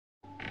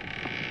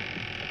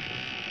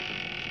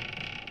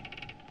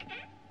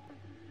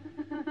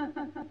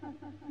From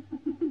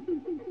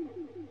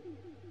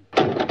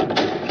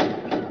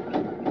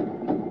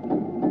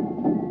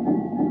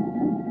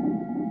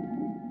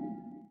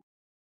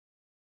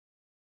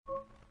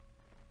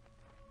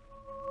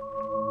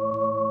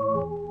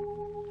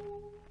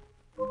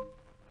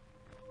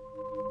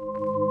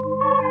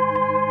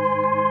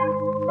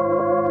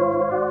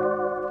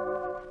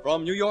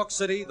New York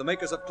City, the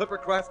makers of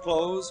Clippercraft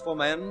clothes for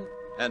men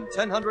and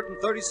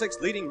 1,036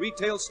 leading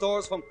retail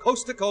stores from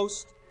coast to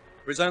coast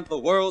present the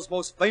world's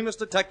most famous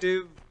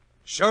detective,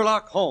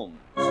 Sherlock Holmes.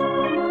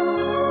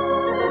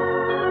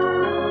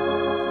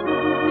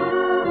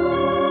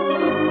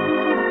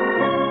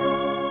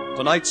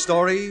 Tonight's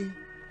story,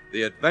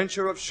 The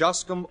Adventure of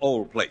Shoscombe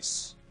Old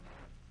Place.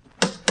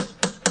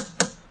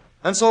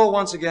 And so,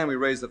 once again, we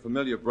raise the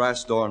familiar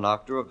brass door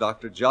knocker of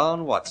Dr.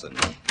 John Watson.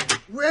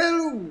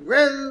 Well,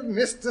 well,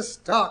 Mr.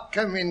 Stark,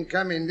 come in.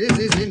 This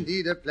is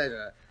indeed a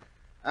pleasure.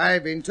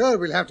 I've been told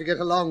we'll have to get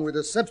along with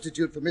a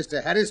substitute for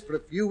Mr. Harris for a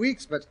few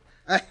weeks, but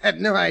I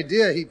had no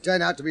idea he'd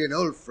turn out to be an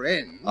old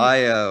friend.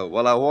 I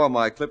wore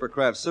my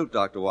Clippercraft suit,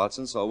 Dr.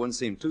 Watson, so it wouldn't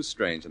seem too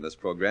strange in this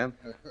program.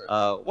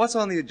 What's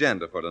on the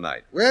agenda for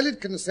tonight? Well,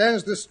 it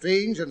concerns the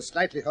strange and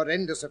slightly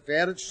horrendous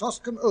affair at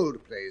Shoscombe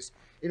Old Place,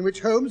 in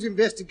which Holmes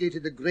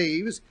investigated the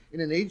graves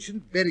in an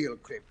ancient burial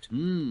crypt.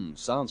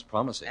 Sounds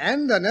promising.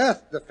 And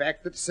unearthed the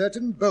fact that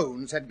certain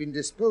bones had been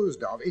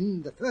disposed of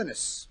in the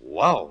furnace.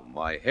 Wow,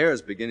 my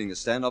hair's beginning to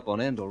stand up on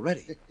end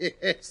already.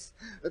 Yes.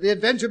 The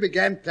adventure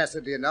began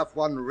placidly enough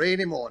one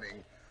rainy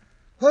morning.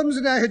 Holmes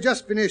and I had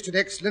just finished an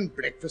excellent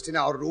breakfast in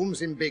our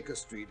rooms in Baker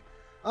Street.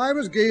 I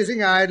was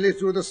gazing idly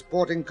through the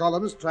sporting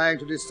columns, trying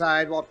to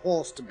decide what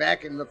horse to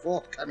back in the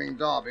forthcoming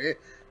derby.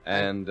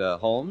 And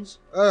Holmes?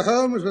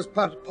 Holmes was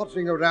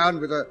pottering around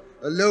with a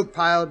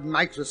low-piled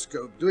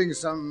microscope, doing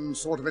some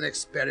sort of an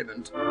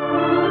experiment.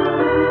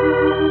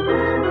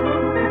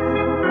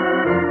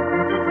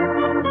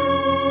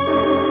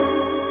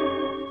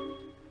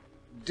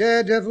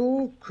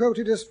 Daredevil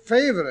quoted as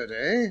favorite,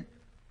 eh?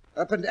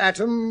 Up and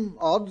Atom,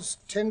 odds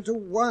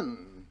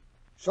 10-1.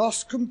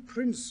 Shoscombe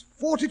Prince,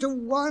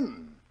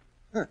 40-1.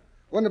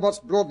 Wonder what's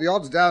brought the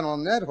odds down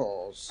on that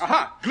horse.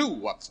 Aha! Glue,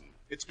 Watson.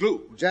 It's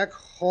glue. Jack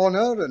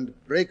Horner and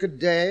Break a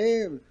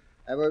Day.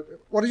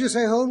 What did you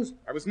say, Holmes?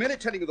 I was merely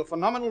telling you the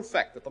phenomenal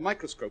fact that the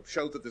microscope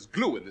showed that there's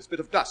glue in this bit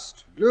of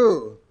dust.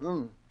 Glue?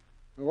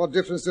 What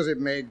difference does it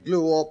make?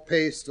 Glue or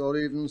paste or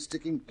even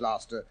sticking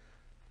plaster?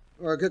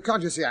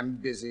 Can't you see I'm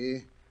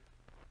busy?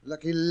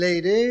 Lucky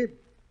lady,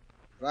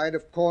 pride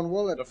of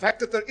Cornwall. The fact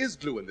that there is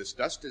glue in this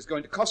dust is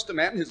going to cost a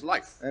man his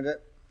life. And,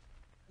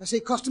 I say,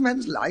 cost a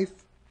man's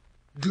life?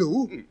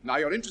 Glue? Now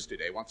you're interested,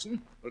 eh,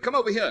 Watson? Well, come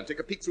over here and take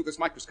a peek through this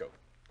microscope.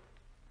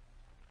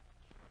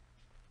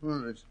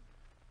 It's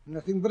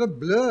nothing but a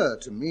blur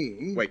to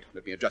me. Wait,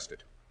 let me adjust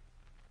it.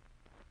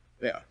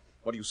 There.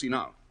 What do you see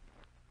now?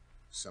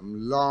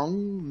 Some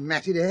long,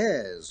 matted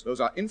hairs.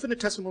 Those are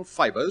infinitesimal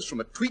fibers from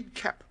a tweed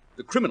cap,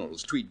 the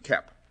criminal's tweed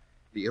cap.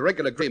 The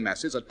irregular grey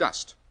masses are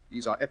dust.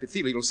 These are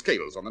epithelial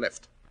scales on the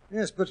left.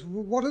 Yes, but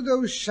what are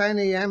those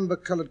shiny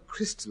amber-colored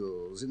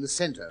crystals in the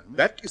center?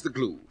 That is the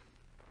glue.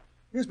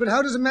 Yes, but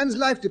how does a man's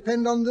life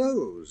depend on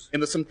those? In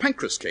the St.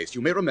 Pancras case, you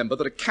may remember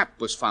that a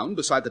cap was found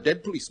beside the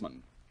dead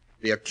policeman.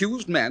 The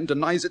accused man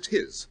denies it's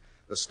his.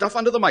 The stuff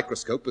under the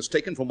microscope was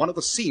taken from one of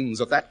the seams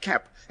of that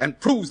cap and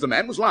proves the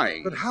man was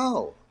lying. But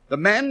how? The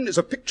man is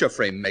a picture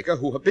frame maker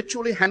who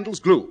habitually handles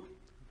glue.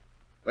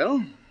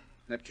 Well,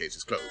 that case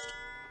is closed.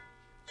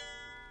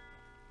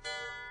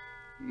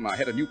 I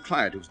had a new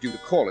client who was due to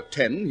call at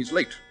 10. He's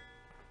late.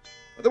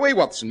 By the way,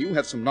 Watson, you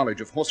have some knowledge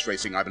of horse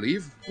racing, I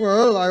believe.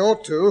 Well, I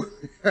ought to.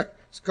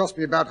 It's cost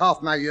me about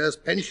half my year's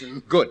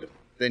pension. Good.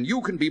 Then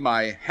you can be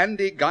my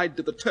handy guide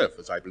to the turf,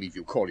 as I believe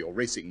you call your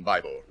racing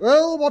Bible.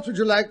 Well, what would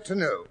you like to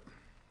know?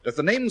 Does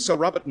the name Sir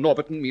Robert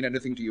Norberton mean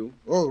anything to you?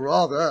 Oh,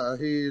 rather.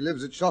 He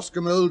lives at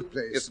Shoscombe Old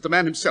Place. Yes, the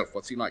man himself.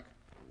 What's he like?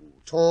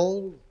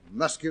 Tall,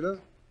 muscular,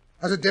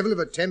 has a devil of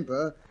a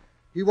temper.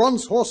 He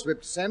once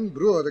horsewhipped Sam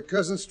Brewer, the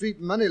Curzon Street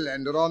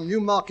moneylender on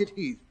Newmarket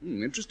Heath.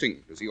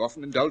 Interesting. Does he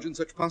often indulge in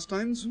such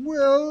pastimes?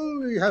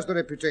 Well, he has the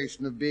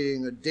reputation of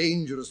being a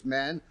dangerous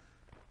man.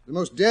 The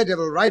most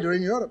daredevil rider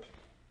in Europe.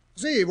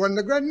 See, he won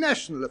the Grand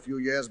National a few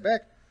years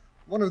back.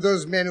 One of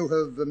those men who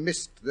have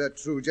missed their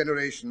true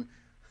generation.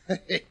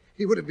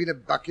 He would have been a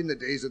buck in the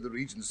days of the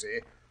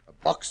Regency. A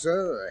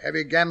boxer, a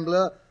heavy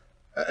gambler,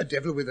 a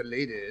devil with the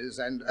ladies,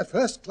 and a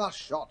first-class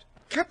shot.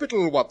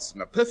 Capital,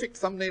 Watson. A perfect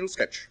thumbnail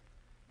sketch.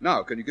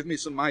 Now, can you give me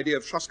some idea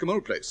of Shoscombe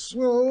Old Place?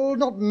 Well,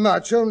 not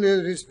much, only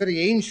that it's very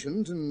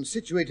ancient and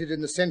situated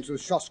in the centre of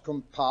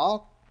Shoscombe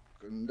Park,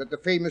 and that the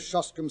famous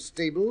Shoscombe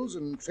stables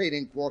and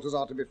training quarters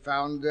are to be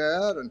found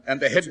there. And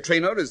the head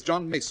trainer is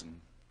John Mason.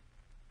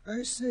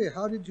 I say,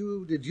 how did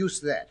you deduce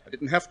that? I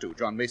didn't have to.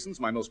 John Mason's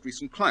my most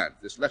recent client.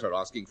 This letter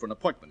asking for an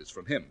appointment is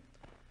from him.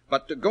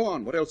 But go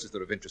on. What else is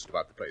there of interest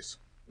about the place?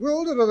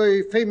 Well, there are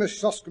the famous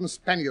Shoscombe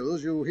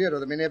Spaniels. You hear of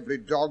them in every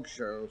dog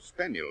show.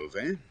 Spaniels,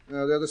 eh?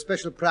 They're the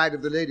special pride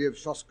of the lady of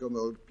Shoscombe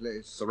Old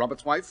Place. Sir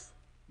Robert's wife?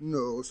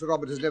 No, Sir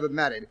Robert has never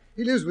married.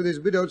 He lives with his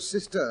widowed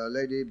sister,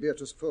 Lady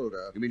Beatrice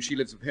Folder. You mean she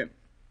lives with him?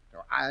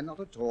 No, not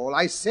at all.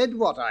 I said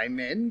what I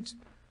meant.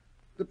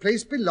 The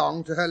place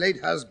belonged to her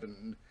late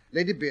husband.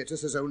 Lady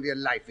Beatrice has only a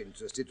life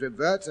interest. It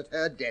reverts at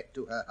her death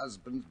to her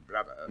husband's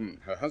brother.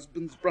 Her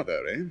husband's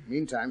brother, eh?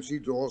 Meantime, she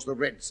draws the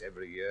rents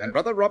every year. And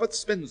Brother Robert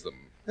spends them.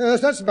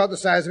 Yes, that's about the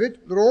size of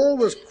it. They're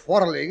always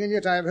quarrelling, and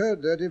yet I've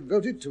heard they're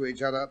devoted to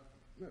each other.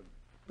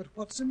 But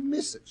what's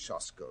amiss at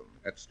Shoscombe?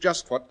 That's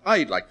just what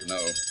I'd like to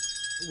know.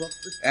 What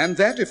And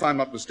that, if I'm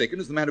not mistaken,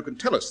 is the man who can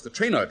tell us, the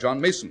trainer, John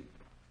Mason.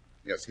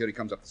 Yes, here he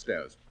comes up the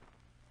stairs.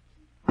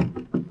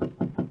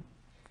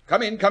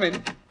 Come in, come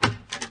in.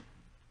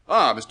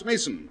 Ah, Mr.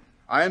 Mason.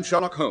 I am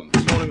Sherlock Holmes.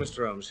 Good morning,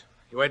 Mr. Holmes.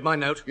 You read my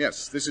note?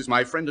 Yes, this is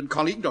my friend and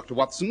colleague, Dr.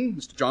 Watson,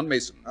 Mr. John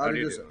Mason. How do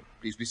you do, sir?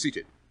 Please be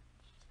seated.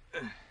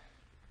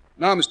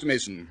 Now, Mr.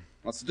 Mason,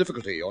 what's the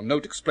difficulty? Your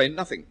note explained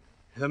nothing.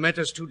 The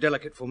matter's too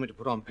delicate for me to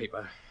put on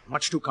paper.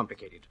 Much too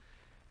complicated.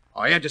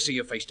 I had to see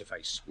you face to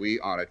face. We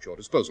are at your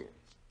disposal.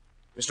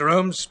 Mr.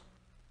 Holmes,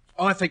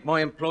 I think my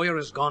employer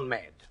has gone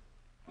mad.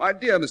 My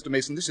dear Mr.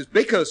 Mason, this is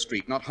Baker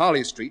Street, not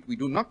Harley Street. We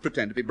do not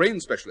pretend to be brain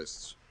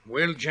specialists.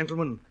 Well,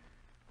 gentlemen,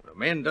 when a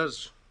man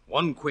does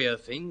one queer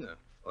thing,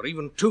 or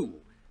even two,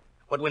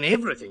 but when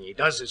everything he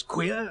does is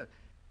queer,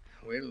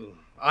 well,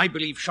 I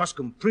believe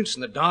Shoscombe Prince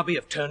and the Derby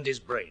have turned his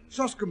brain.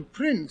 Shoscombe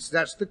Prince,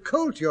 that's the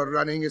colt you're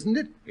running, isn't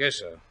it? Yes,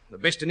 sir. The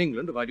best in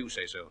England, if I do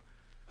say so.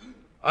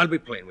 I'll be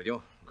plain with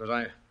you,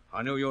 because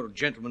I know you're a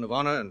gentleman of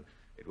honor, and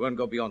it won't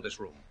go beyond this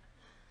room.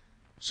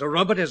 Sir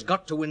Robert has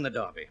got to win the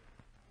Derby.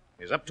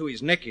 He's up to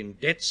his neck in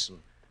debts, and,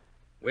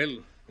 well,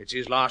 it's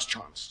his last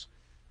chance.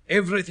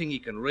 Everything he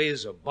can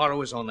raise or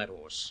borrow is on that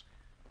horse.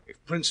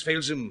 If Prince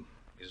fails him,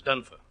 he's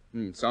done for.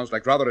 Sounds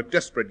like rather a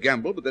desperate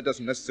gamble, but that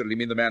doesn't necessarily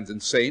mean the man's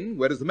insane.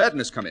 Where does the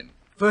madness come in?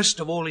 First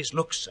of all, his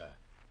looks, sir.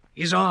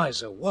 His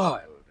eyes are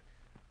wild.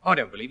 I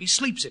don't believe he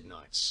sleeps at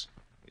nights.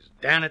 He's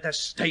down at the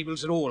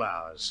stables at all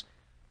hours.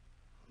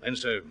 Then,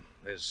 sir,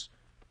 there's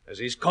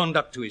his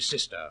conduct to his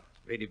sister,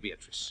 Lady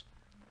Beatrice.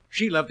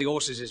 She loved the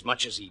horses as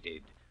much as he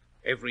did.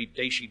 Every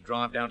day she'd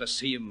drive down to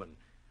see him, and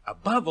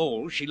above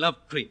all, she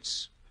loved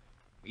Prince.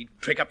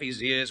 He'd prick up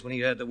his ears when he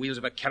heard the wheels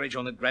of a carriage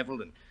on the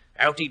gravel, and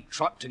out he'd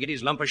trot to get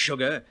his lump of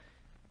sugar.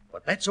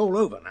 But that's all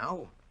over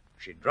now.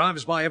 She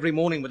drives by every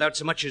morning without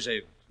so much as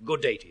a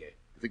good day to you.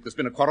 You think there's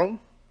been a quarrel?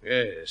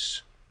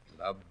 Yes.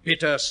 A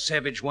bitter,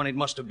 savage one it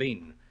must have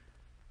been.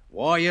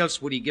 Why else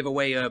would he give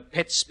away a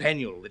pet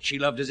spaniel that she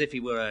loved as if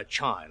he were a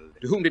child?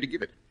 To whom did he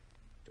give it?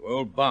 To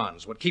old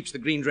Barnes, what keeps the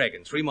Green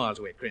Dragon, 3 miles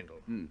away at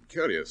Grindle.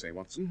 Curious, eh,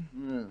 Watson?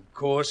 Of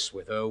course,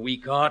 with her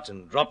weak heart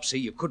and dropsy,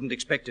 you couldn't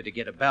expect her to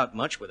get about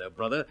much with her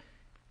brother.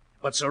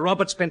 But Sir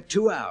Robert spent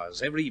 2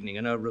 hours every evening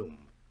in her room.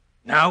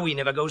 Now he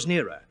never goes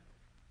near her.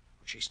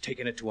 She's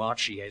taken it to heart,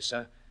 she has,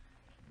 sir.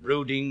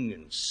 Brooding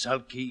and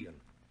sulky and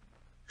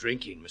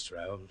drinking,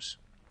 Mr. Holmes.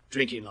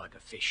 Drinking like a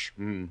fish.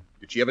 Did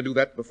she ever do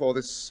that before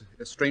this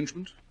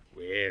estrangement?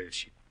 Well,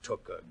 she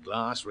took a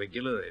glass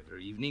regular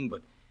every evening,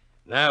 but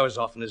now as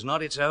often as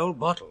not it's a whole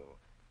bottle.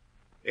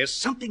 There's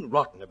something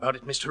rotten about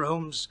it, Mr.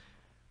 Holmes.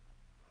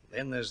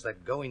 Then there's the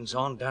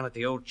goings-on down at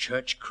the old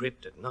church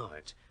crypt at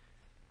night.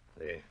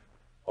 The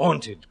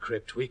haunted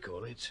crypt, we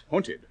call it.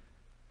 Haunted?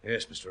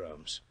 Yes, Mr.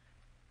 Holmes.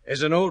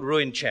 There's an old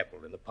ruined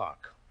chapel in the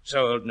park,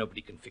 so old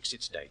nobody can fix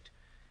its date.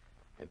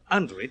 And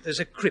under it there's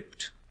a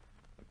crypt.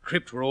 A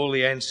crypt where all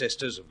the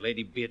ancestors of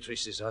Lady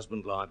Beatrice's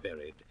husband lie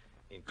buried,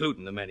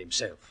 including the man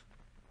himself.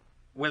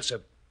 Well,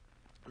 sir,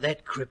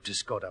 that crypt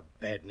has got a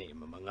bad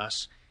name among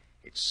us.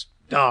 It's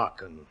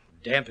dark and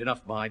damp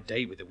enough by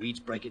day with the weeds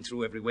breaking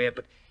through everywhere,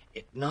 but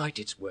at night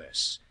it's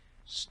worse.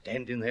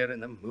 Standing there in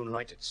the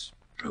moonlight, its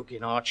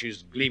broken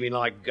arches gleaming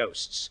like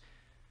ghosts.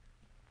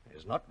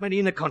 There's not many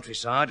in the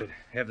countryside that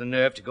have the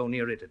nerve to go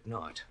near it at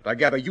night. But I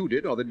gather you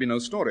did, or there'd be no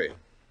story.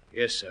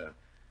 Yes, sir.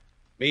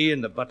 Me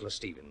and the butler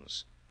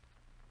Stevens.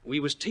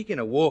 We was taking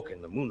a walk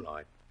in the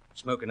moonlight,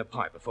 smoking a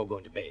pipe before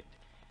going to bed,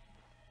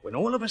 when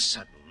all of a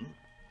sudden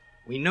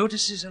we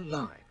notices a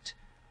light,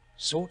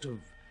 sort of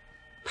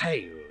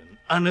pale and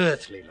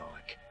unearthly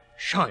like,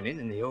 shining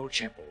in the old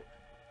chapel.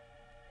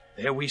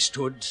 There we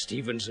stood,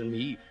 Stevens and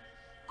me,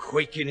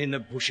 quaking in the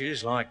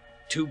bushes like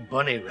 2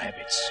 bunny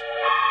rabbits.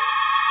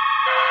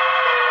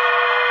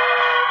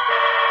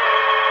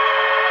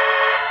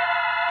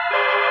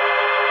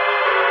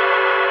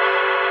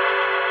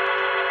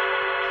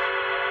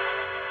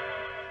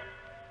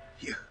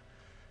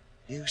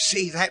 You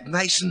see that,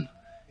 Mason?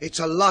 It's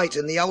a light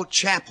in the old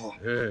chapel.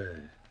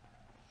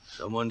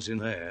 Someone's in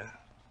there.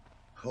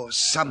 Or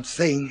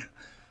something.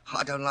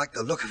 I don't like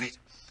the look of it.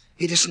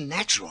 It isn't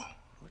natural.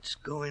 What's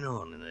going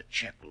on in the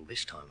chapel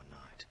this time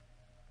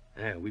of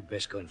night? We'd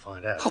best go and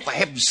find out. Oh, for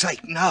heaven's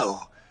sake,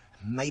 no.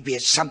 Maybe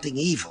it's something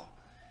evil.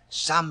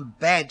 Some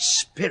bad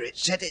spirit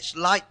set its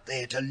light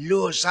there to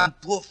lure some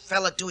poor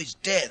fella to his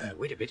death.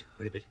 Wait a bit.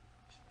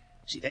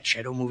 See that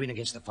shadow moving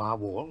against the far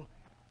wall?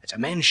 It's a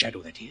man's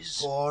shadow, that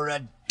is. Or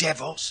a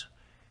devil's.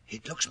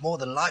 It looks more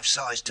than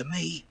life-size to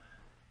me.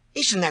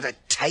 Isn't that a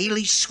tail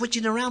he's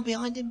switching around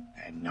behind him?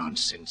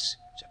 Nonsense.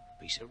 It's a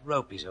piece of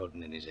rope he's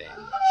holding in his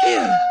hand.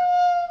 Here.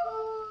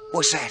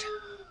 What's that?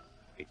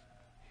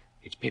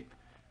 It's Pip,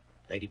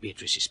 Lady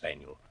Beatrice's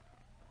spaniel.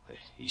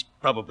 He's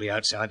probably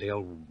outside the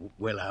old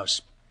well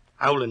house,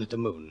 howling at the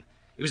moon.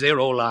 He was there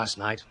all last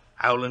night,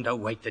 howling to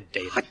wake the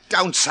dead.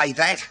 Don't say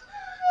that.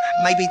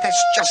 Maybe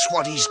that's just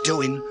what he's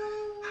doing.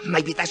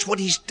 Maybe that's what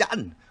he's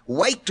done.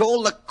 Waked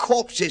all the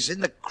corpses in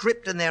the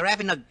crypt and they're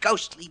having a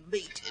ghostly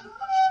meeting.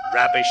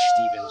 Rubbish,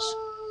 Stevens.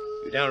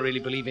 You don't really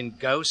believe in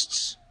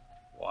ghosts?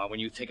 Why, when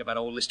you think about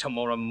all this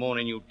tomorrow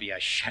morning, you'd be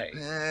ashamed.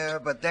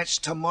 But that's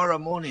tomorrow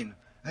morning.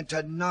 And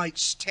tonight,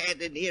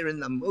 standing here in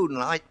the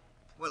moonlight,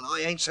 well,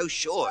 I ain't so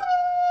sure.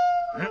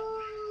 Well,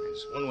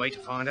 there's one way to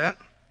find out.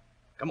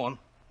 Come on,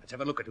 let's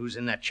have a look at who's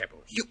in that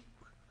chapel.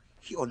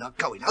 You're not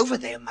going over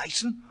there,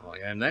 Mason. I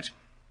am that.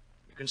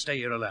 You can stay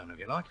here alone if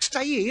you like.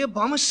 Stay here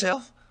by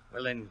myself.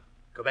 Well, then,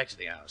 go back to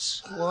the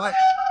house. What?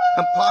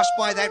 And pass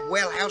by that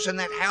well house and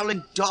that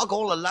howling dog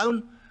all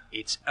alone?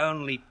 It's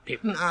only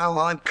Pip. No,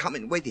 I'm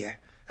coming with you.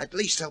 At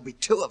least there'll be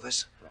two of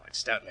us. Right,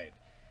 stout lad.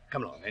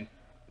 Come along, then.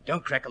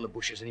 Don't crackle the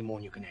bushes any more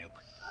than you can help.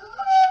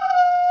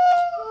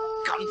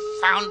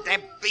 Confound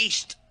that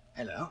beast.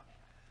 Hello.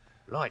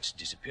 Light's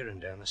disappearing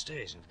down the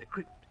stairs into the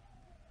crypt.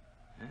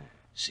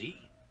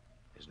 See?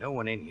 There's no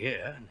one in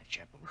here in the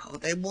chapel. Oh,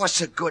 then what's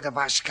the good of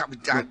us coming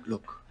down?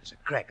 Look. There's a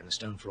crack in the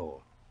stone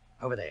floor.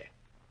 Over there.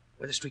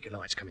 Where the streak of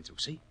light's coming through,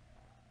 see?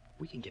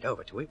 We can get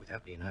over to it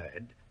without being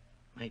heard.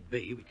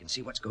 Maybe we can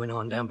see what's going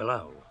on down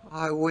below.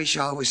 I wish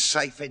I was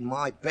safe in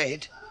my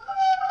bed.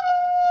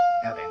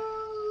 Now then.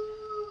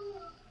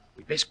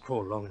 We'd best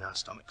crawl along in our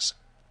stomachs.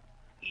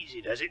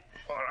 Easy does it.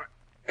 All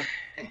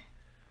right.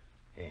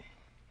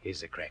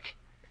 Here's the crack.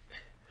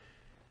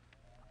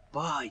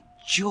 By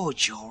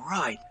George, you're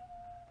right.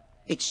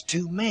 It's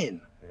two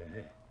men.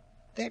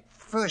 That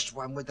first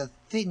one with the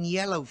thin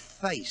yellow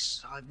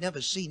face. I've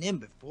never seen him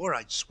before,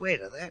 I'd swear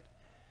to that.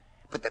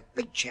 But the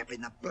big chap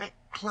in the black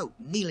cloak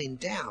kneeling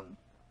down.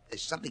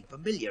 There's something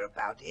familiar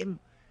about him.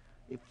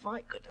 If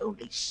I could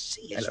only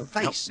see his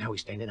face. Now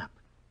he's standing up.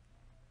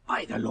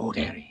 By the Lord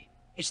Harry.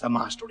 It's the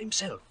master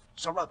himself,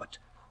 Sir Robert.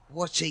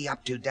 What's he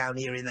up to down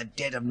here in the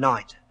dead of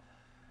night?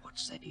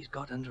 What's that he's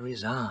got under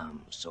his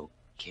arm? So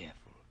careful.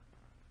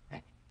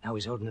 Now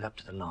he's holding it up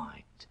to the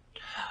light.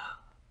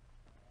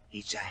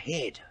 It's a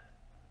head.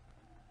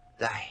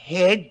 The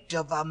head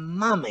of a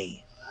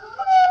mummy.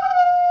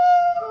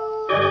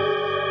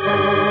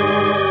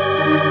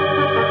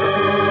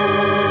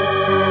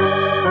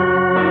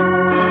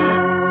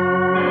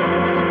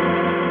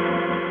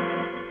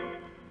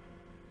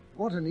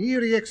 What an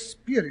eerie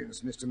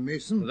experience, Mr.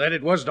 Mason. That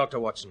it was, Dr.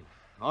 Watson.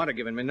 I'd have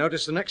given me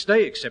notice the next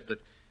day, except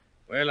that,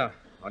 well,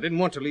 I didn't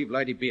want to leave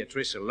Lady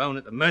Beatrice alone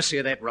at the mercy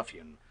of that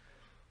ruffian.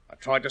 I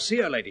tried to see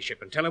her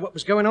ladyship and tell her what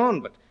was going on,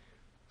 but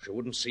she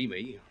wouldn't see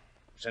me.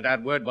 Sent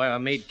out word by our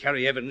maid,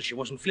 Carrie Evans, she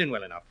wasn't feeling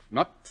well enough.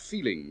 Not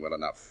feeling well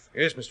enough?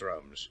 Yes, Mr.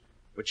 Holmes.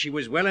 But she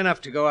was well enough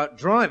to go out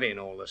driving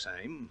all the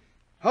same.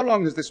 How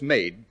long has this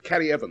maid,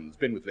 Carrie Evans,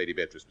 been with Lady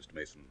Beatrice, Mr.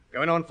 Mason?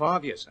 Going on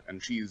 5 years, sir.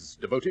 And she's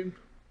devoted?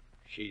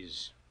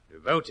 She's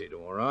devoted,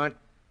 all right.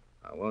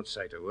 I won't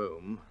say to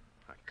whom.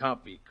 I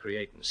can't be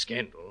creating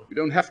scandal. You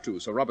don't have to.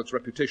 Sir Robert's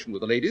reputation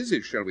with the ladies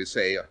is, shall we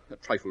say, a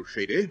trifle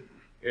shady.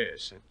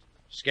 Yes,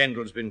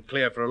 scandal's been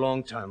clear for a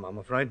long time, I'm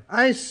afraid.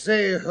 I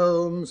say,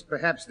 Holmes,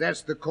 perhaps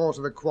that's the cause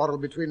of the quarrel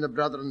between the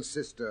brother and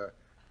sister.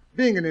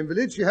 Being an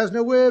invalid, she has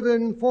no way of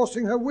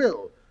enforcing her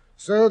will.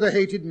 So the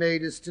hated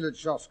maid is still at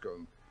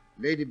Shoscombe.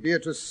 Lady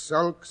Beatrice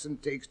sulks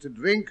and takes to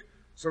drink.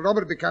 Sir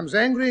Robert becomes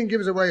angry and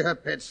gives away her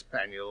pet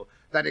spaniel.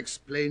 That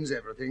explains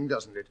everything,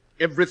 doesn't it?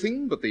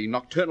 Everything but the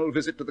nocturnal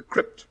visit to the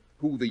crypt,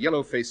 who the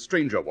yellow-faced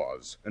stranger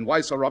was, and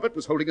why Sir Robert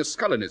was holding a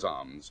skull in his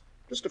arms.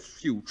 Just a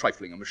few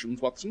trifling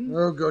omissions, Watson.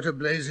 Oh, go to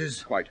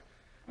blazes. Quite.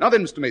 Now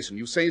then, Mr. Mason,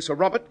 you say Sir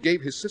Robert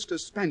gave his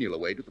sister's spaniel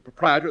away to the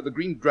proprietor of the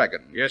Green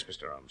Dragon. Yes,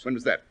 Mr. Holmes. When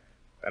was that?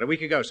 About a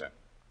week ago, sir.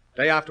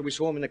 Day after we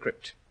saw him in the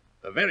crypt.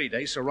 The very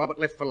day Sir Robert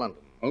left for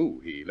London. Oh,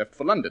 he left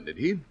for London, did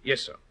he?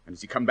 Yes, sir. And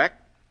has he come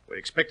back? We're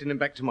expecting him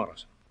back tomorrow,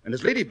 sir. And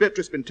has Lady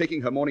Beatrice been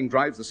taking her morning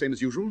drives the same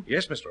as usual?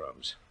 Yes, Mr.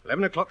 Holmes.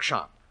 11 o'clock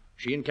sharp.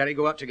 She and Carrie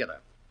go out together.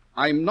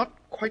 I'm not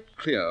quite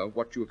clear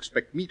what you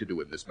expect me to do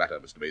in this matter,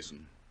 Mr.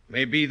 Mason.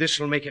 Maybe this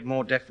will make it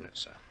more definite,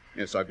 sir.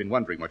 Yes, I've been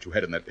wondering what you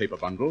had in that paper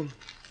bundle.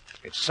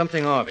 It's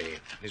something Harvey.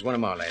 He's one of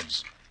my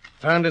lads.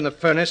 Found in the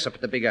furnace up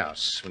at the big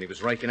house when he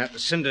was raking out the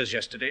cinders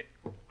yesterday.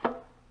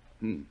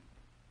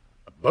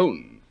 A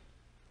bone.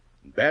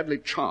 Badly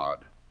charred.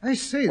 I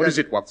say What is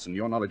it, Watson?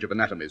 Your knowledge of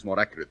anatomy is more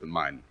accurate than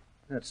mine.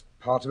 That's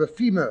part of a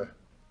femur.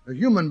 A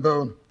human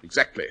bone.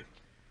 Exactly.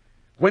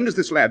 When does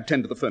this lad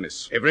tend to the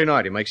furnace? Every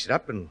night he makes it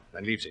up and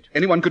then leaves it.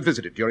 Anyone could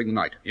visit it during the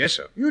night. Yes,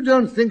 sir. You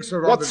don't think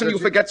Sir Robert... Watson, you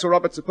forget Sir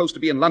Robert's supposed to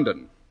be in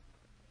London.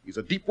 He's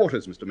at deep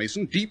waters, Mr.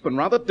 Mason. Deep and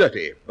rather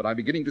dirty, but I'm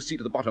beginning to see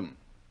to the bottom.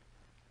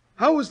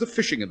 How is the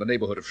fishing in the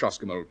neighborhood of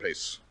Shoscombe Old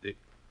Place? The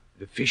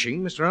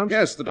fishing, Mr. Holmes?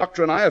 Yes, the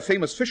doctor and I are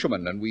famous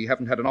fishermen, and we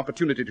haven't had an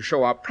opportunity to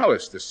show our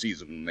prowess this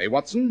season, eh,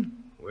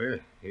 Watson? Well,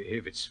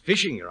 if it's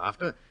fishing you're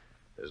after,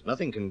 there's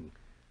nothing can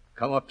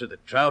come up to the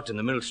trout in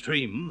the middle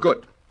stream.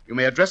 Good. You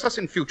may address us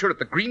in future at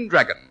the Green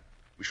Dragon.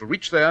 We shall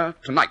reach there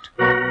tonight.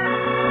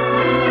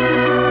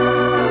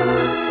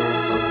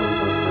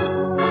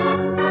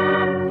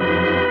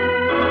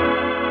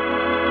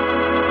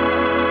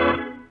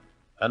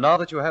 And now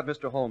that you have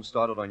Mr. Holmes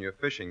started on your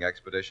fishing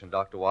expedition,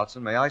 Dr.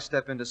 Watson, may I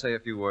step in to say a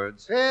few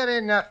words? Fair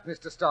enough,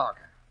 Mr. Stark.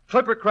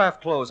 Clipper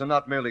craft clothes are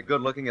not merely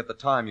good-looking at the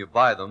time you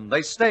buy them.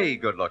 They stay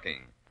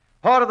good-looking.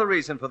 Part of the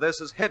reason for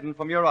this is hidden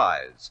from your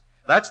eyes.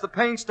 That's the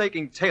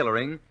painstaking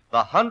tailoring,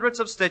 the hundreds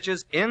of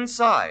stitches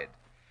inside.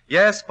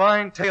 Yes,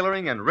 fine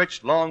tailoring and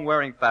rich,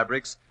 long-wearing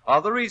fabrics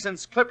are the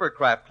reasons Clipper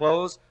craft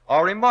clothes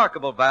are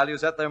remarkable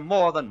values at their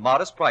more than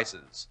modest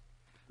prices.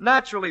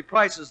 Naturally,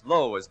 prices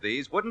low as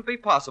these wouldn't be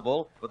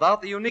possible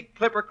without the unique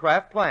Clipper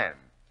craft plan.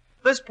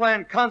 This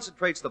plan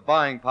concentrates the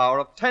buying power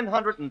of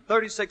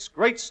 1,036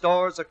 great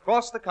stores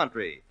across the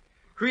country,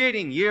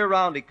 creating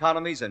year-round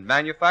economies in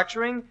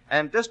manufacturing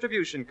and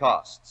distribution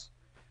costs.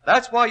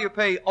 That's why you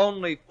pay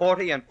only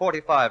 $40 and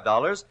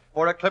 $45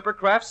 for a Clipper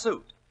craft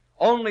suit,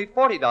 only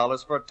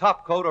 $40 for a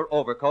top coat or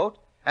overcoat,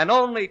 and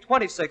only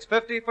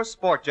 $26.50 for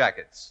sport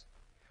jackets.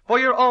 For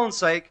your own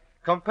sake,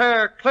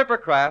 compare Clipper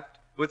craft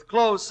with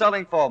clothes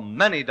selling for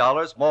many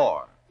dollars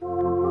more.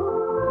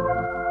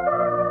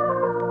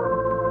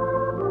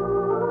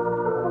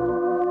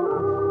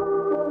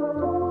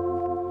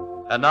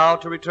 And now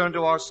to return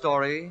to our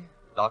story,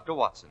 Dr.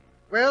 Watson.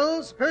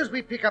 Well, suppose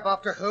we pick up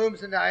after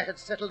Holmes and I had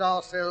settled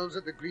ourselves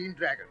at the Green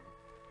Dragon.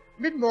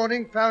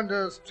 Mid-morning found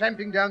us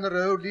tramping down the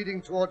road leading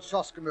towards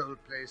Shoscombe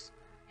place,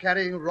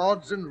 carrying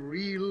rods and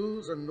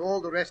reels and all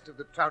the rest of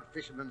the trout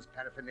fisherman's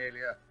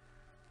paraphernalia.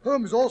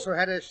 Holmes also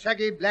had a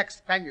shaggy black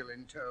spaniel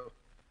in tow.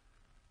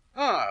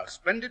 Ah,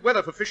 splendid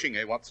weather for fishing,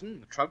 eh,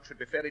 Watson? The trout should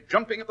be fairly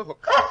jumping at the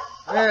hook.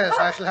 Yes,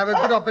 I shall have a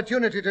good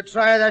opportunity to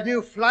try that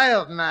new fly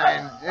of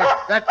mine.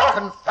 If that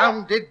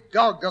confounded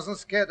dog doesn't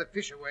scare the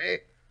fish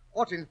away.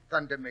 What in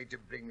thunder made you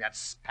bring that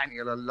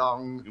spaniel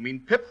along? You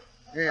mean Pip?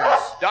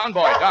 Yes. Down,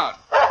 boy, down.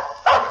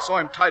 I saw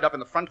him tied up in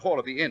the front hall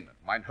of the inn.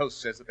 Mine host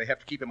says that they have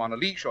to keep him on a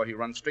leash or he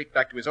runs straight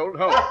back to his old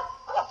home.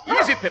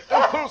 Easy, Pip.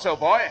 Don't pull so,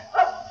 boy.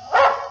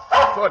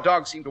 The poor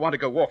dog seemed to want to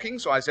go walking,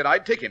 so I said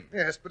I'd take him.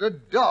 Yes, but a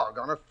dog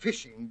on a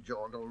fishing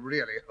jaunt, oh,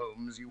 really,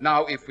 Holmes, you...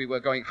 Now, if we were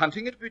going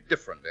hunting, it would be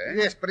different, eh?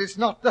 Yes, but it's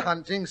not the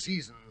hunting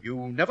season. You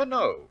never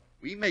know.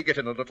 We may get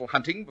in a little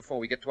hunting before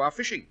we get to our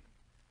fishing.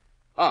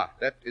 Ah,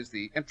 that is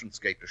the entrance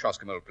gate to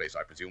Shoscombe place,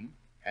 I presume.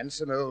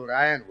 Handsome old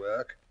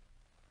ironwork.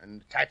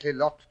 And tightly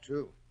locked,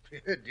 too.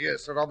 Dear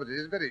Sir Robert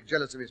is very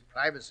jealous of his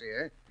privacy,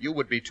 eh? You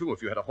would be, too,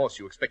 if you had a horse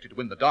you expected to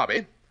win the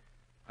Derby.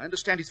 I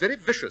understand he's very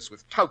vicious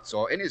with touts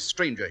or any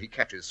stranger he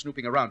catches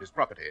snooping around his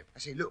property. I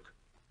say, look.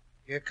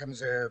 Here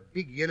comes a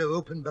big yellow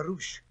open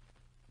barouche.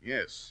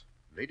 Yes,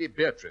 Lady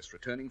Beatrice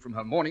returning from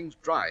her morning's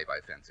drive,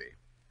 I fancy.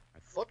 I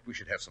thought we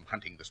should have some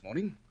hunting this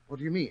morning. What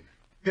do you mean?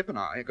 Pip and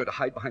I are going to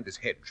hide behind this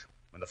hedge.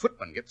 When the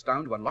footman gets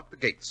down to unlock the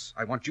gates,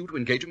 I want you to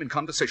engage him in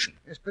conversation.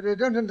 Yes, but I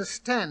don't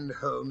understand,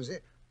 Holmes.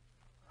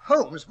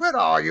 Holmes, where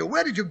are you?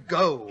 Where did you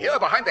go? Here,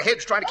 behind the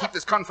hedge, trying to keep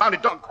this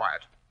confounded dog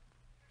quiet.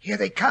 Here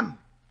they come.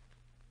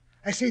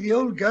 I say the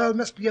old girl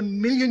must be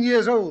 1,000,000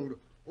 years old,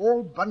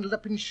 all bundled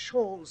up in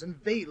shawls and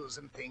veils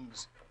and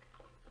things.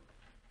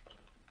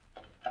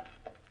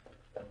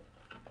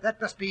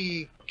 That must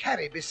be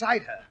Carrie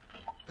beside her,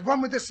 the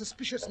one with the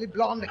suspiciously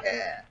blonde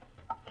hair.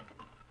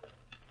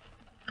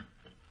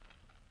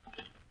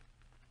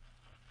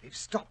 They've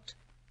stopped.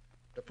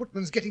 The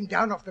footman's getting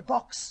down off the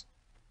box.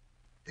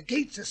 The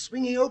gates are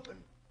swinging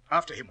open.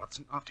 After him,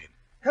 Watson, after him.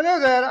 Hello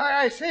there.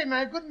 I say,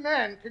 my good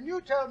man, can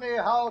you tell me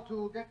how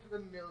to get to the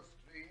mill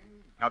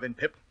stream? Now then,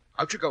 Pip,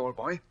 out you go, old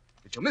boy.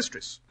 It's your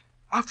mistress.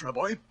 After her,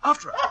 boy,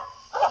 after her.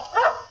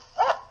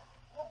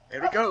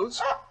 There he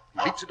goes.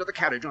 He leaps into the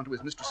carriage onto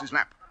his mistress's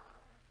lap.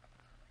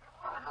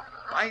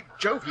 By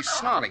Jove, he's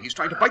snarling. He's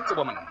trying to bite the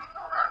woman.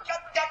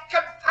 Get that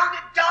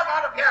confounded dog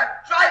out of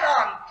here! Drive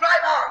on!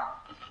 Drive on!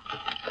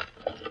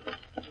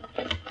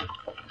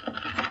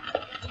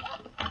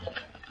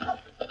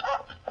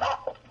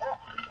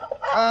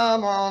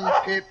 Come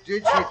on, Pip.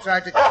 Did she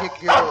try to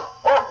kick you?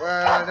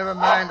 Well, never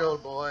mind,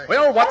 old boy.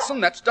 Well, Watson,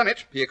 that's done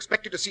it. He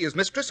expected to see his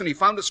mistress, and he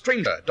found a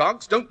stranger.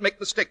 Dogs don't make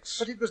mistakes.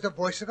 But it was the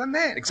voice of a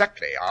man.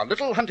 Exactly. Our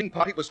little hunting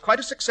party was quite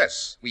a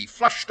success. We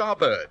flushed our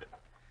bird.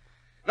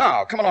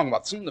 Now, come along,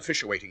 Watson. The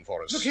fish are waiting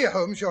for us. Look here,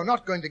 Holmes. You're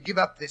not going to give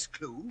up this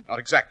clue. Not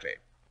exactly.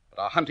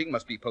 But our hunting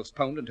must be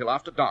postponed until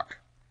after dark.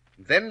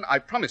 And then, I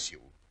promise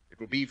you, it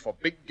will be for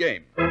big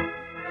game.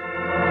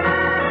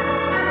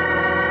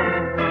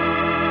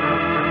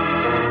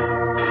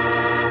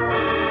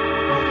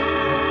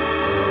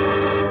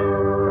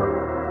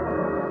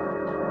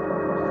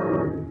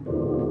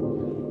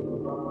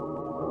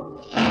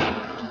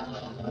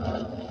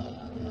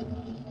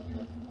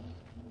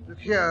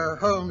 Here,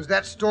 Holmes,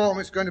 that storm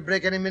is going to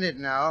break any minute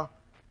now.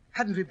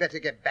 Hadn't we better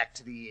get back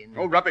to the inn?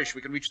 Oh, rubbish.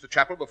 We can reach the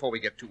chapel before we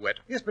get too wet.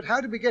 Yes, but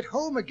how do we get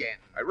home again?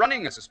 By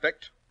running, I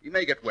suspect. We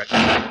may get wet.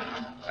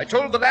 I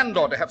told the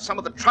landlord to have some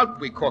of the trout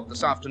we caught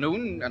this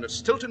afternoon and a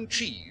Stilton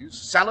cheese,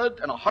 salad,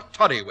 and a hot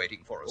toddy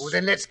waiting for us. Oh,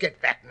 then let's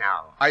get back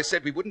now. I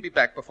said we wouldn't be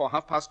back before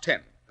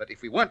 10:30. But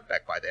if we weren't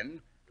back by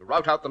then, to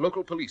rout out the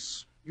local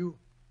police. You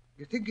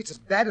think it's as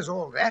bad as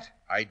all that?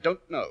 I don't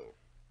know.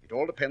 It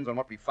all depends on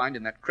what we find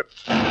in that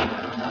crypt.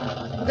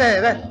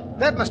 There,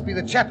 that must be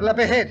the chapel up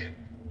ahead.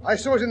 I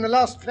saw it in the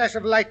last flash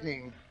of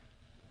lightning.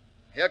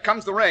 Here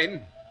comes the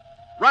rain.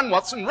 Run,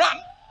 Watson, run!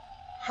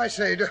 I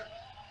say,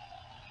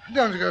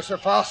 don't go so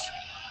fast.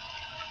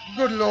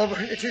 Good Lord,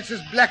 it's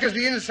as black as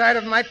the inside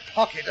of my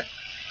pocket.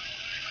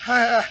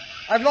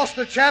 I've lost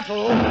the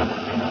chapel.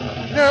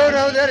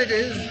 No, there it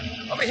is.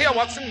 Over here,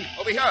 Watson.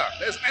 Over here.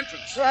 There's an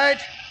entrance.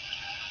 Right.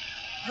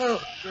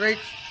 Oh, great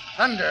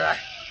thunder.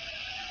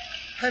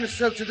 I'm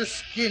soaked to the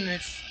skin.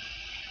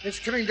 It's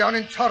coming down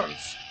in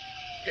torrents.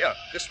 Here,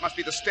 this must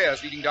be the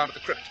stairs leading down to the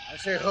crypt. I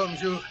say,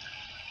 Holmes, you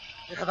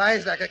have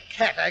eyes like a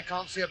cat. I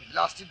can't see a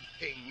blasted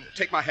thing.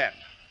 Take my hand.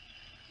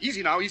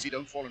 Easy now, easy.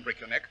 Don't fall and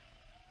break your neck.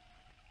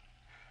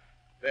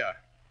 There.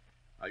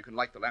 Now you can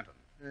light the lantern.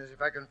 Yes,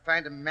 if I can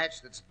find a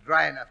match that's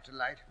dry enough to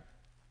light.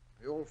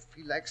 They all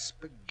feel like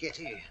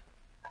spaghetti.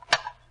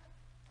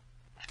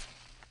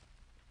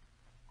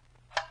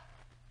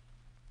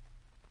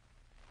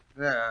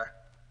 There.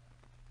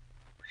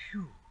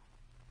 Phew.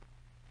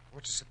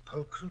 What a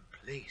sepulchral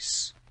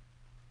place.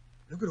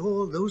 Look at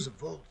all those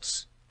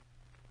vaults.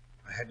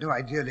 I had no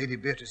idea Lady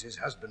Beatrice's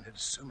husband had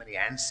so many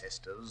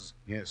ancestors.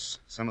 Yes,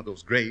 some of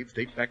those graves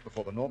date back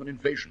before the Norman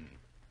invasion.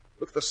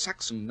 Look at the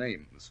Saxon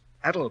names.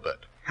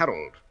 Adalbert,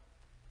 Harold.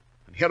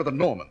 And here are the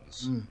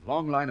Normans.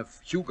 Long line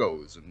of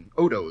Hugos and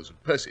Odos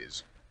and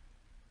Percys.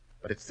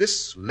 But it's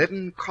this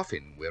leaden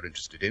coffin we're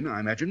interested in, I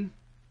imagine.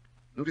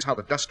 Notice how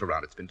the dust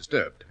around it's been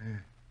disturbed.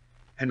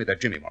 Hand me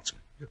that Jimmy, Watson.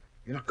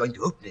 You're not going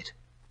to open it.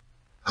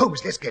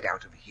 Holmes, let's get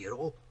out of here.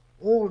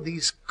 All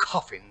these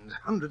coffins,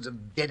 hundreds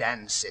of dead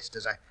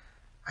ancestors.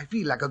 I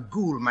feel like a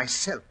ghoul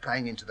myself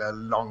prying into their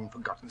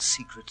long-forgotten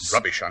secrets.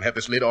 Rubbish. I'll have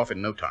this lid off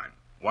in no time.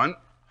 1,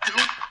 2...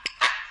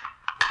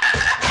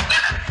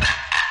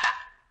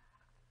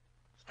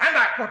 Stand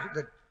back! What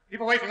the...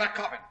 Keep away from that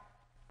coffin.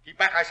 Keep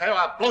back, I say, or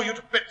I'll blow you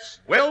to bits.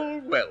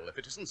 Well, if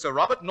it isn't Sir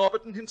Robert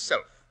Norberton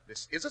himself.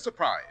 This is a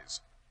surprise.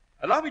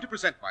 Allow me to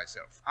present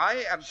myself.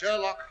 I am...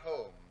 Sherlock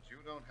Holmes. You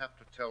don't have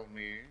to tell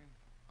me.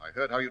 I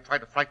heard how you tried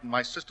to frighten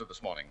my sister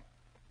this morning.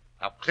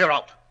 Now, clear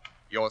out.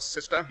 Your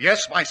sister?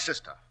 Yes, my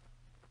sister.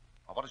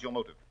 Now, what is your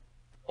motive?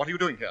 What are you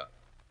doing here?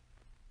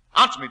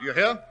 Answer me, do you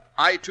hear?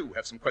 I, too,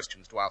 have some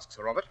questions to ask,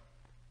 Sir Robert.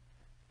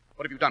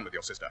 What have you done with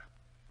your sister?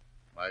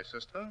 My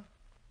sister?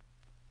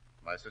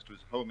 My sister is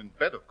home in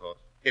bed, of course.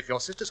 If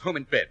your sister's home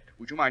in bed,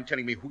 would you mind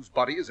telling me whose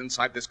body is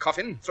inside this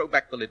coffin? Throw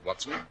back the lid,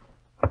 Watson.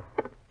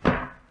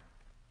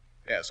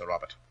 There, Sir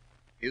Robert.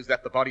 Is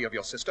that the body of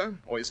your sister,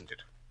 or isn't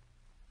it?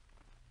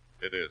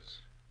 It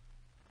is.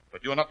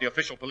 But you're not the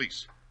official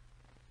police.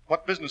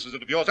 What business is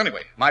it of yours,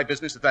 anyway? My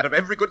business is that of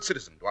every good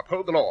citizen, to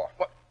uphold the law.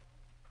 What?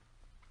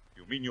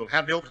 You mean you'll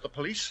hand me over to the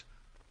police?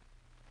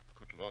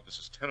 Good Lord, this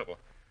is terrible.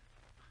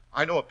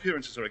 I know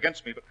appearances are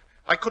against me, but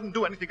I couldn't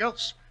do anything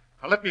else.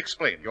 Now, let me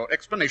explain. Your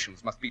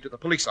explanations must be to the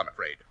police, I'm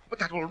afraid. But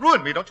that will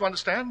ruin me, don't you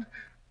understand?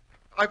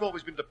 I've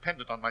always been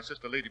dependent on my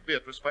sister, Lady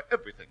Beatrice, for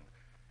everything.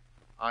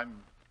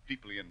 I'm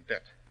deeply in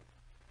debt.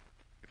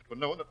 If it were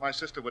known that my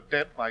sister were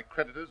dead, my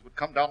creditors would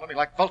come down on me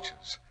like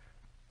vultures.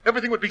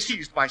 Everything would be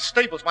seized, my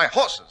stables, my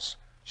horses.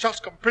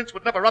 Shoscombe Prince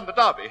would never run the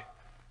Derby.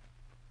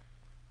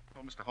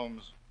 Oh, Mr.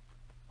 Holmes,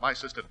 my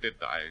sister did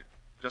die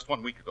just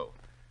 1 week ago.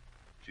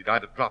 She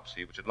died of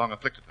dropsy, which had long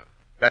afflicted her.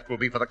 That will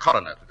be for the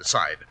coroner to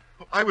decide.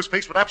 I was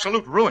faced with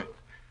absolute ruin.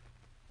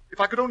 If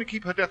I could only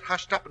keep her death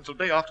hushed up until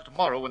day after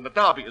tomorrow when the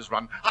Derby is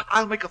run,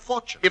 I'll make a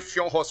fortune. If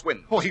your horse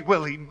wins. Oh, he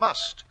will, he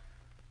must.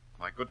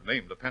 My good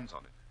name depends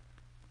on it.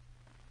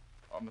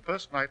 On the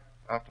first night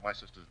after my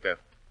sister's death,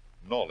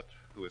 Norlet,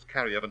 who is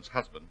Carrie Evans'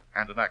 husband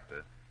and an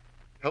actor,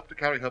 helped to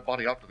carry her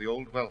body out to the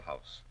old well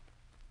house.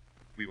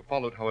 We were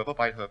followed, however,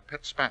 by her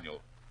pet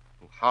spaniel,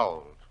 who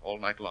howled all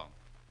night long.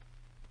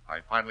 I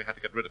finally had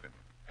to get rid of him.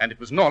 And it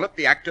was Norlet,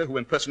 the actor, who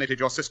impersonated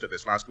your sister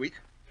this last week?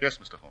 Yes,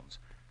 Mr. Holmes.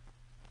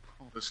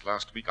 Oh, this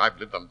last week I've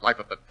lived the life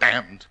of the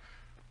damned.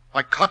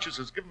 My conscience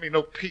has given me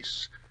no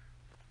peace.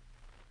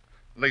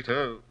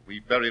 Later, we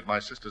buried my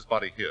sister's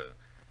body here,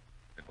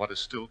 in what is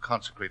still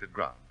consecrated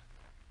ground.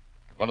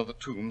 One of the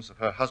tombs of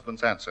her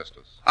husband's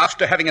ancestors.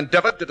 After having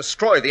endeavored to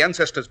destroy the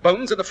ancestors'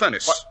 bones in the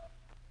furnace. What?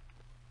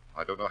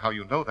 I don't know how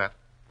you know that,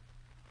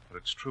 but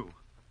it's true.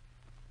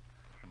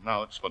 And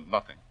now it's for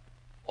nothing.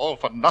 All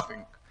for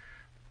nothing.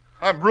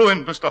 I'm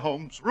ruined, Mr.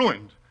 Holmes,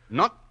 ruined.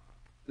 Not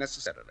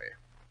necessarily.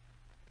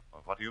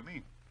 Well, what do you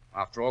mean?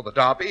 After all, the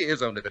Derby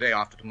is only the day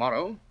after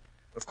tomorrow.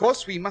 Of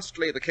course, we must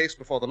lay the case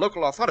before the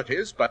local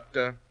authorities, but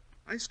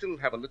I still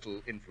have a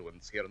little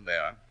influence here and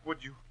there.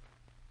 Would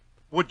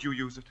you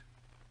use it?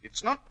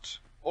 It's not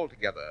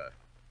altogether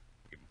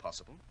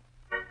impossible.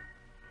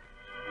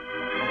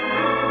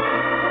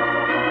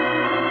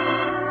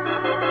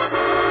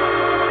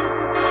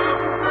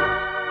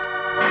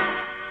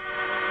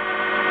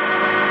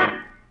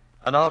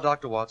 And now,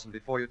 Dr. Watson,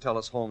 before you tell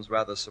us Holmes'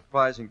 rather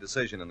surprising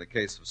decision in the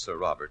case of Sir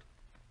Robert,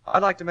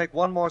 I'd like to make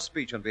one more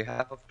speech on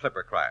behalf of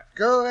Clippercraft.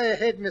 Go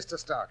ahead, Mr.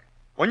 Stark.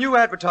 When you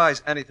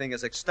advertise anything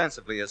as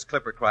extensively as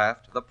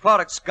Clippercraft, the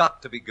product's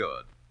got to be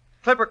good.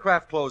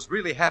 Clippercraft clothes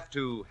really have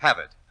to have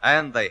it,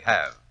 and they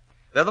have.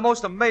 They're the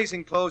most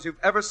amazing clothes you've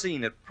ever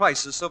seen at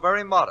prices so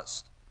very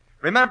modest.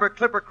 Remember,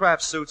 Clippercraft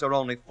suits are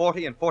only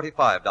 $40 and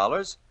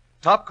 $45,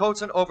 top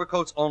coats and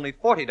overcoats only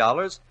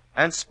 $40,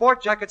 and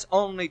sport jackets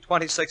only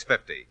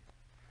 $26.50.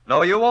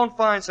 No, you won't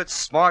find such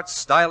smart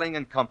styling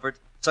and comfort,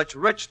 such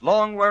rich,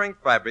 long-wearing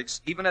fabrics,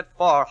 even at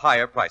far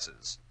higher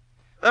prices.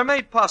 They're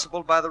made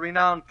possible by the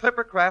renowned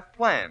Clippercraft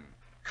plan,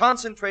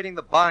 concentrating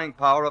the buying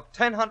power of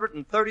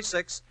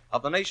 1,036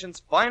 of the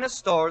nation's finest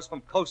stores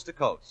from coast to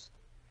coast.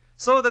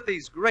 So that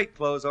these great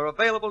clothes are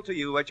available to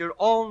you at your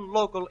own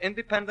local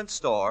independent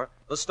store,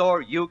 the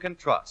store you can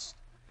trust.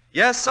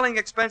 Yes, selling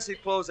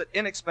expensive clothes at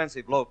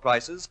inexpensive low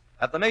prices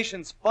at the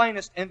nation's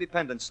finest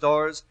independent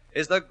stores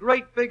is the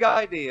great big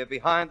idea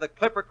behind the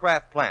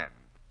Clippercraft plan.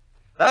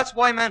 That's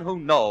why men who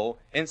know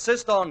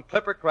insist on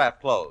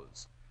Clippercraft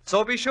clothes.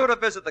 So be sure to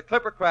visit the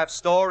Clippercraft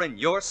store in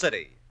your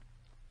city.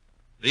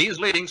 These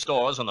leading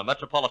stores in the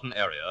metropolitan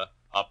area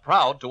are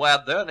proud to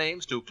add their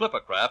names to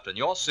Clippercraft in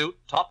your suit,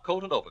 top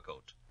coat, and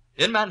overcoat.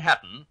 In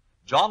Manhattan,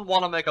 John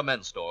Wanamaker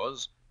Men's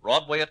Stores,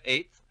 Broadway at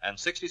 8th and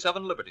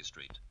 67 Liberty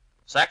Street.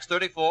 Saks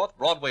 34th,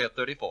 Broadway at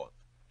 34th.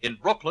 In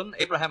Brooklyn,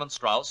 Abraham and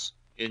Straus.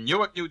 In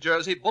Newark, New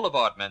Jersey,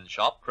 Boulevard Men's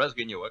Shop,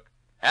 Kresge Newark.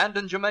 And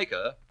in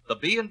Jamaica, the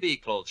B&B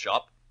Clothes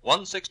Shop,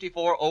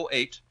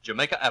 16408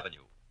 Jamaica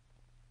Avenue.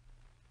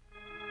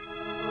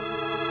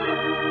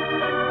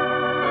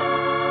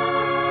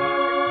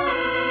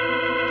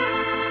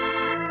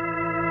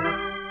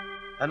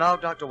 And now,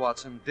 Dr.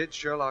 Watson, did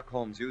Sherlock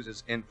Holmes use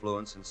his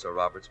influence in Sir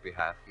Robert's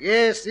behalf?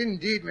 Yes,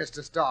 indeed,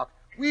 Mr. Stark.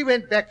 We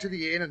went back to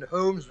the inn, and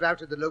Holmes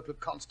routed the local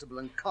constable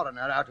and coroner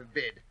out of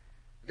bed.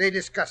 They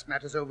discussed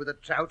matters over the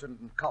trout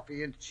and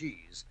coffee and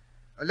cheese.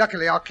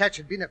 Luckily, our catch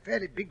had been a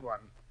fairly big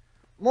one.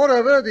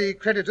 Moreover, the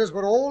creditors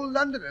were all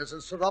Londoners,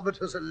 and Sir Robert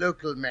was a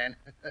local man.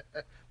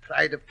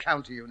 Pride of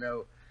county, you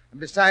know. And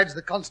besides,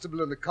 the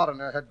constable and the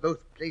coroner had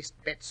both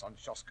placed bets on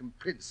Shoscombe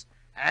Prince,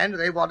 and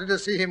they wanted to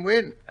see him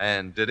win.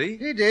 And did he?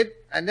 He did,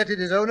 and netted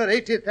his owner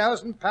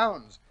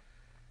 £80,000.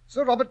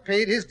 Sir Robert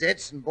paid his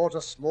debts and bought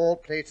a small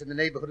place in the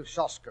neighbourhood of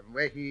Shoscombe,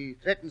 where he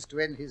threatens to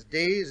end his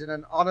days in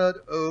an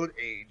honoured old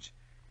age.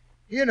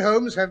 He and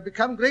Holmes have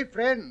become great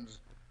friends.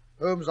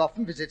 Holmes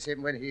often visits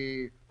him when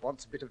he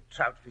wants a bit of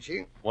trout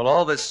fishing. Well,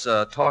 all this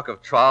talk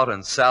of trout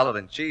and salad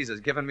and cheese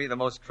has given me the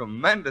most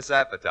tremendous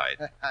appetite.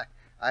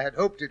 I had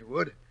hoped it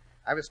would.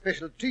 I've a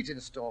special treat in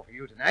store for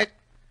you tonight.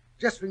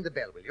 Just ring the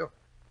bell, will you?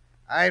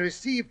 I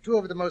received 2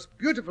 of the most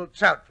beautiful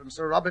trout from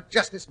Sir Robert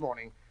just this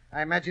morning.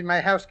 I imagine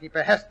my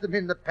housekeeper has them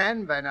in the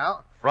pan by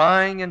now.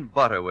 Frying in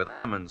butter with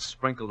lemons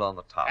sprinkled on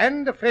the top.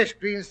 And a fresh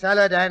green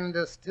salad and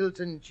a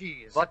Stilton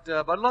cheese. But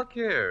look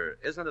here,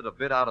 isn't it a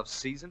bit out of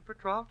season for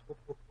trout?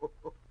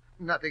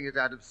 Nothing is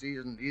out of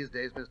season these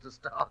days, Mr.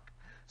 Stark.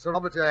 Sir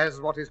Robert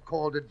has what is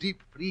called a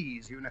deep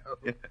freeze, you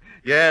know.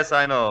 Yes,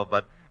 I know,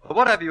 but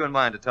what have you in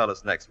mind to tell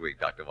us next week,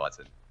 Dr.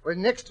 Watson? Well,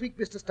 next week,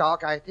 Mr.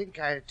 Stark, I think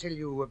I'll tell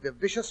you of the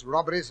vicious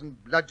robberies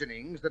and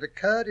bludgeonings that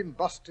occurred in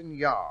Boston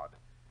Yard.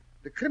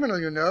 The criminal,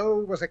 you know,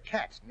 was a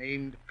cat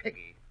named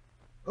Peggy.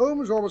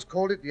 Holmes always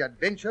called it the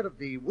adventure of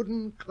the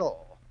wooden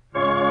claw.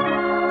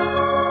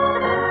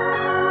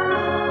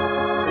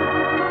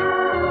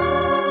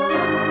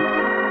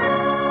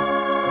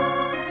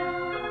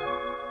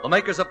 The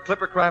makers of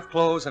Clippercraft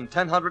clothes and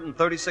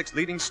 1,036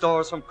 leading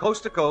stores from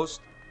coast to coast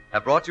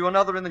have brought you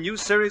another in the new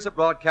series of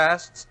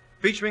broadcasts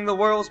featuring the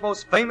world's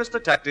most famous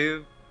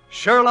detective,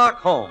 Sherlock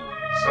Holmes.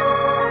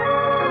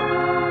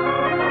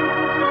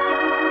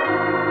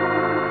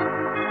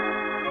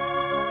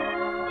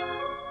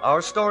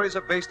 Our stories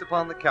are based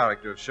upon the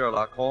character of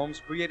Sherlock Holmes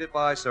created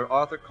by Sir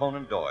Arthur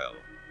Conan Doyle.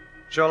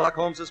 Sherlock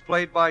Holmes is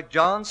played by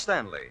John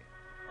Stanley,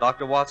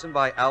 Dr. Watson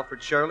by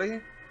Alfred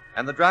Shirley,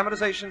 and the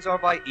dramatizations are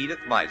by Edith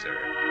Meiser.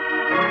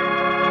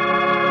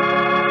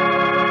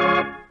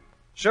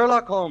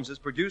 Sherlock Holmes is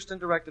produced and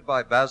directed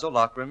by Basil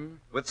Lochran,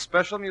 with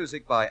special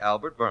music by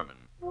Albert Berman.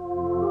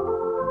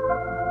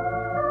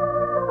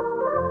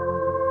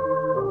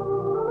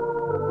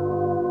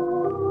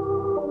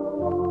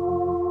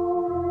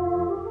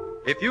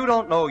 If you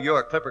don't know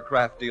your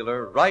Clippercraft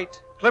dealer,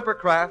 write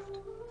Clippercraft,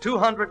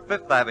 200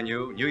 Fifth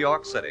Avenue, New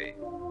York City.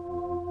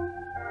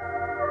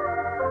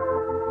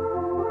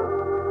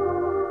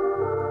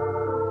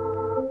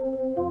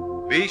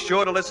 Be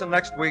sure to listen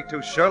next week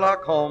to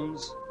Sherlock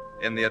Holmes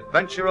in The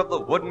Adventure of the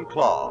Wooden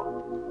Claw.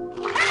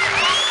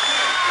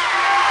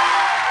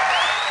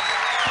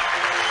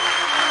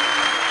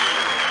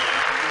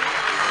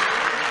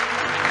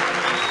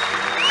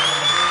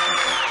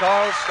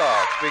 Charles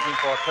Stark speaking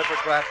for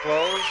Clippercraft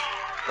Clothes.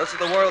 This is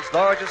the world's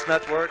largest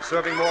network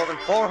serving more than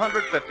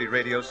 450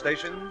 radio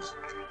stations.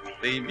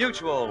 The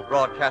Mutual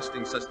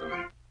Broadcasting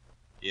System.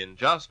 In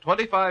just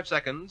 25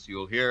 seconds,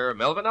 you'll hear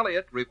Melvin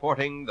Elliott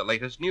reporting the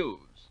latest news.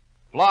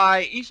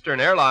 Fly Eastern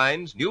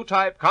Airlines' new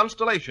type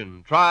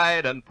Constellation,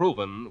 tried and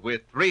proven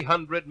with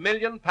 300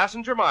 million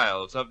passenger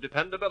miles of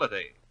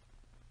dependability.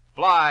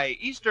 Fly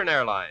Eastern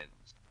Airlines.